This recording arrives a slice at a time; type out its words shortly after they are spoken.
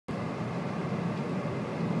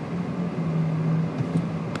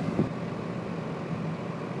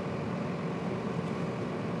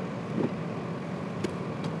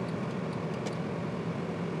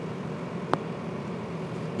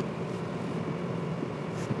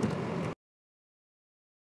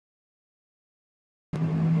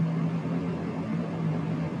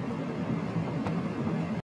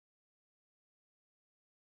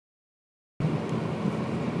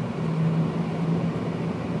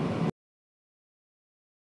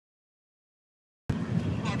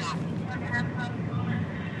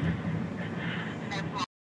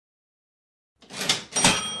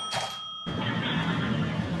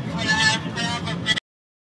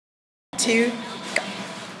2,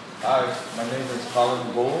 Hi, my name is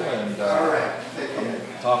Colin Bull, and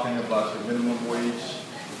I'm talking about the minimum wage.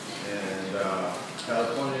 And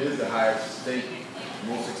California is the highest state,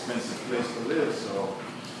 most expensive place to live. So,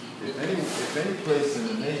 if any place in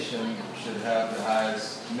the nation should have the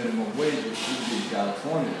highest minimum wage, it should be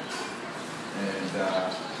California. And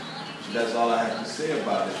that's all I have to say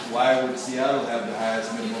about it. Why would Seattle have the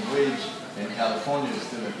highest minimum wage and California is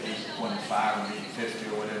still at 8.25 or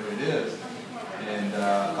 8.50 or whatever it is? And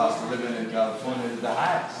cost of living in California is the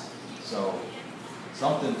highest. So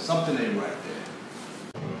something ain't right there.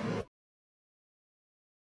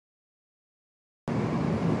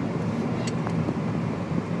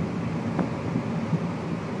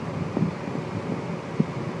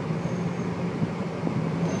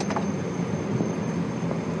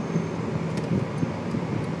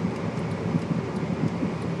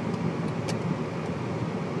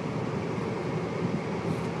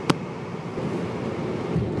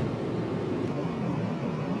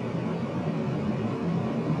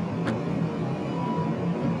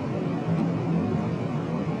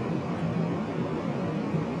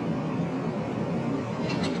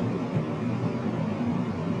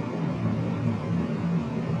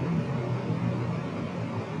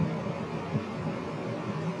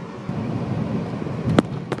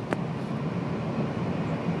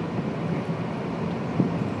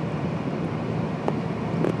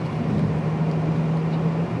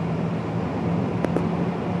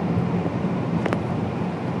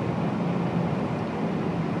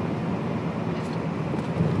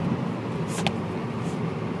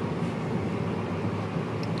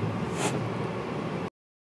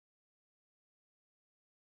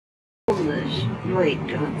 Wait,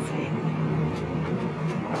 don't say it.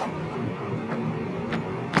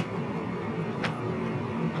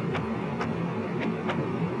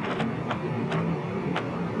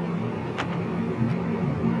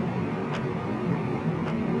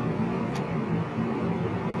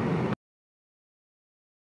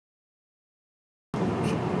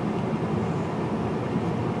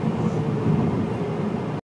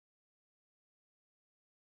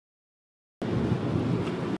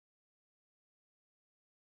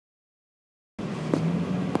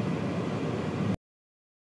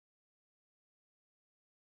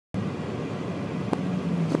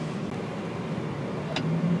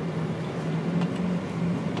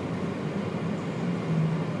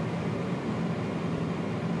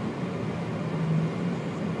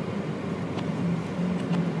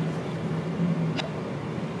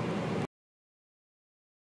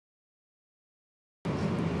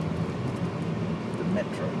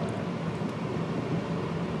 Metro line.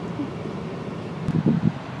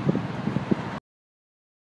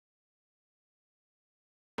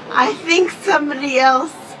 I think somebody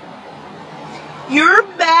else. Your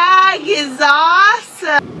bag is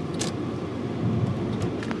awesome.